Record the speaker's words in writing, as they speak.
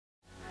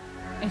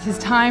It is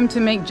time to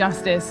make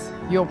justice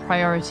your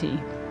priority,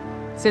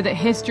 so that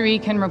history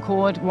can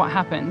record what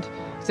happened,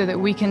 so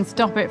that we can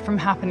stop it from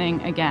happening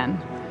again,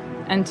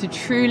 and to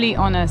truly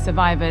honor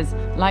survivors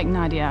like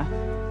Nadia,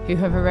 who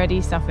have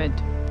already suffered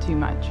too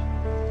much.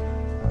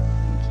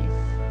 Thank you.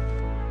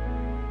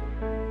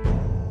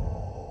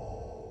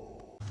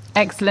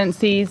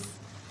 Excellencies,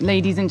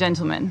 ladies and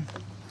gentlemen,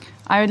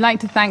 I would like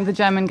to thank the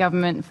German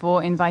government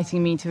for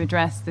inviting me to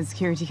address the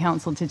Security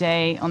Council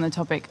today on the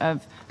topic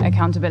of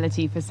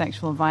accountability for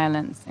sexual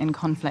violence in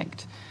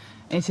conflict.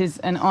 It is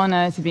an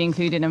honor to be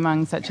included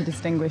among such a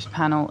distinguished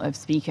panel of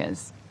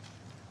speakers.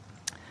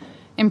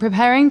 In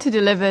preparing to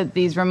deliver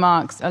these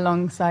remarks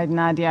alongside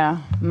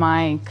Nadia,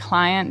 my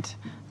client,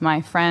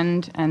 my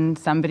friend, and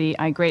somebody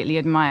I greatly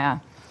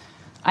admire,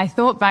 I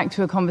thought back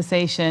to a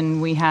conversation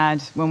we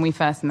had when we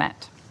first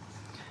met.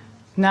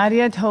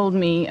 Nadia told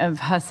me of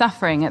her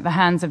suffering at the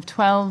hands of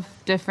 12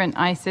 different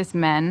ISIS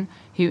men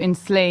who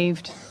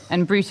enslaved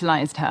and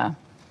brutalized her.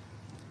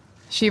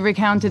 She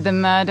recounted the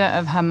murder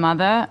of her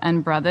mother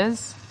and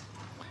brothers.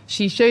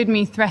 She showed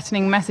me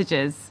threatening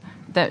messages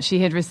that she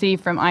had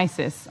received from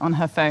ISIS on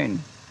her phone.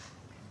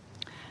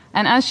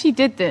 And as she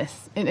did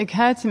this, it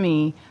occurred to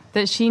me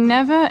that she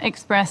never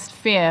expressed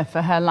fear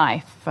for her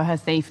life, for her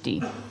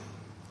safety.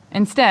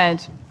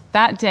 Instead,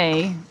 that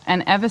day,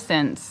 and ever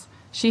since,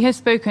 she has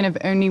spoken of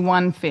only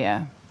one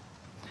fear: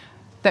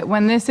 that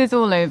when this is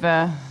all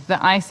over,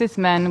 the ISIS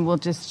men will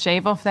just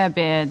shave off their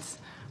beards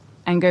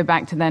and go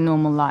back to their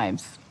normal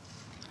lives.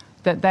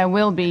 That there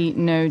will be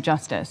no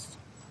justice.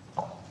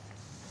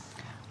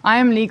 I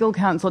am legal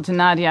counsel to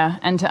Nadia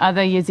and to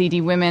other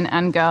Yazidi women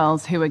and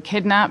girls who were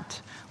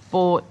kidnapped,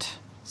 bought,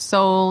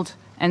 sold,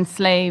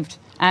 enslaved,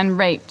 and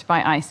raped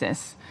by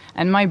ISIS,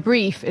 and my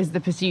brief is the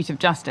pursuit of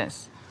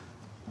justice.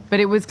 But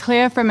it was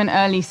clear from an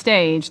early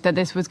stage that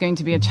this was going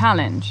to be a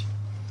challenge.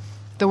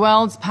 The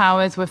world's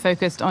powers were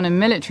focused on a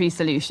military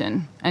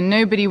solution, and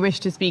nobody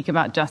wished to speak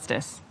about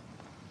justice.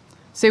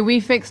 So we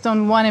fixed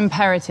on one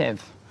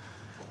imperative: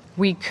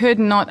 we could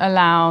not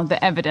allow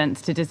the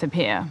evidence to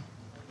disappear.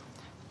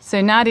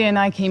 So Nadia and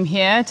I came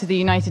here to the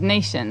United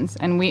Nations,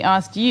 and we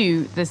asked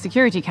you, the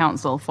Security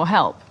Council, for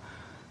help.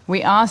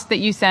 We asked that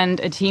you send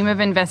a team of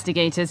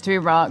investigators to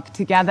Iraq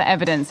to gather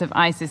evidence of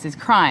ISIS's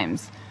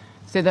crimes,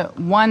 so that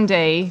one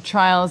day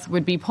trials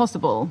would be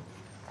possible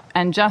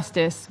and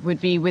justice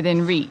would be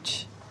within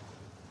reach.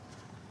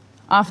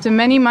 After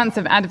many months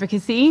of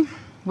advocacy,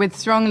 with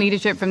strong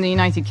leadership from the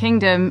United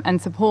Kingdom and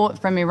support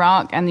from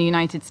Iraq and the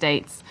United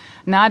States,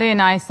 Nadia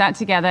and I sat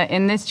together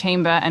in this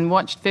chamber and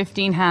watched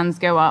 15 hands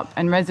go up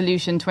and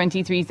Resolution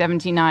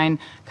 2379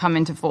 come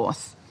into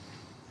force.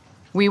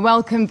 We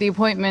welcomed the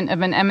appointment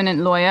of an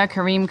eminent lawyer,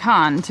 Karim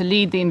Khan, to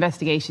lead the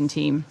investigation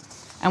team,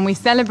 and we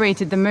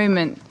celebrated the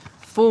moment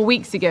 4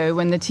 weeks ago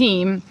when the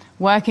team,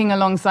 working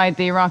alongside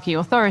the Iraqi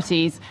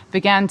authorities,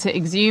 began to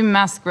exhume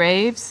mass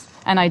graves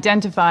and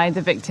identify the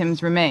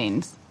victims'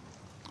 remains.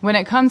 When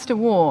it comes to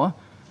war,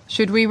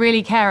 should we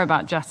really care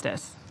about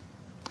justice?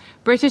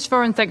 British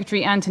Foreign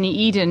Secretary Anthony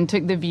Eden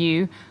took the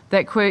view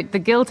that, quote, the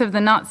guilt of the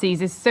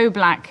Nazis is so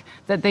black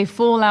that they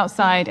fall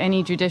outside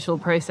any judicial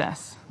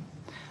process.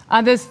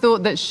 Others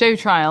thought that show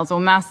trials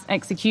or mass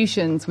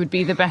executions would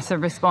be the better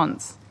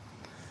response.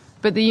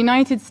 But the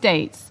United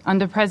States,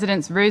 under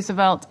Presidents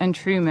Roosevelt and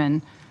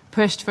Truman,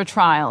 pushed for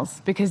trials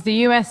because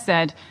the US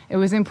said it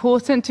was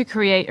important to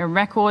create a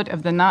record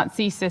of the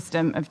Nazi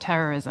system of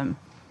terrorism.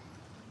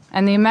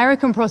 And the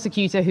American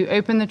prosecutor who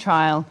opened the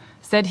trial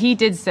said he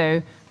did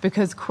so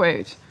because,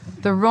 quote,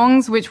 the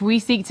wrongs which we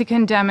seek to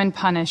condemn and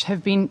punish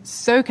have been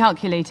so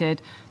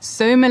calculated,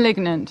 so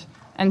malignant,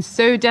 and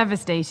so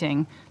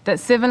devastating that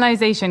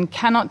civilization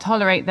cannot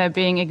tolerate their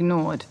being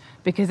ignored,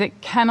 because it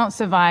cannot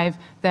survive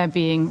their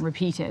being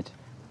repeated.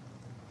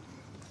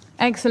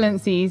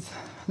 Excellencies,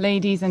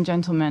 ladies and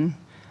gentlemen,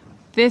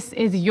 this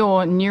is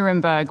your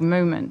Nuremberg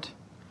moment.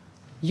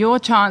 Your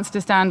chance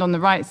to stand on the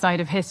right side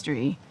of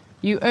history.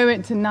 You owe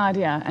it to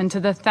Nadia and to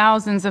the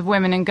thousands of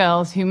women and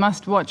girls who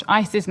must watch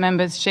ISIS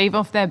members shave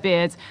off their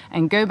beards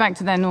and go back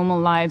to their normal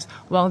lives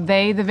while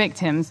they, the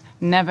victims,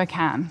 never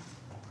can.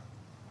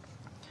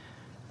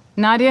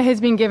 Nadia has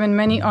been given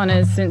many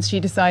honors since she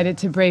decided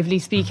to bravely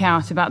speak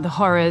out about the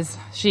horrors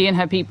she and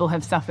her people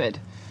have suffered.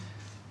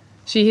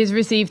 She has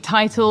received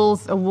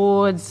titles,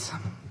 awards,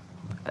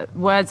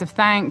 words of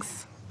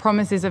thanks,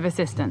 promises of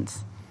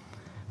assistance.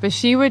 But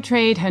she would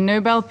trade her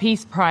Nobel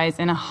Peace Prize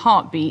in a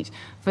heartbeat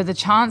for the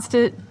chance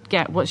to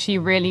get what she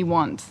really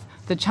wants,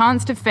 the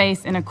chance to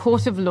face in a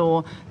court of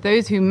law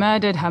those who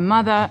murdered her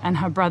mother and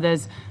her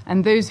brothers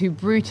and those who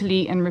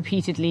brutally and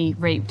repeatedly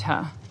raped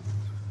her.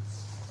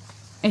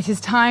 It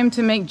is time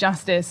to make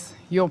justice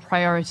your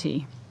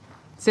priority,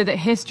 so that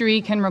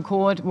history can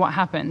record what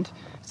happened,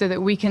 so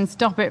that we can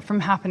stop it from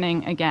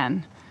happening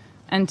again,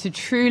 and to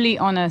truly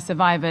honor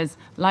survivors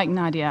like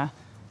Nadia,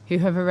 who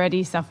have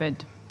already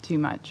suffered too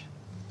much.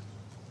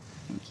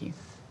 Thank you.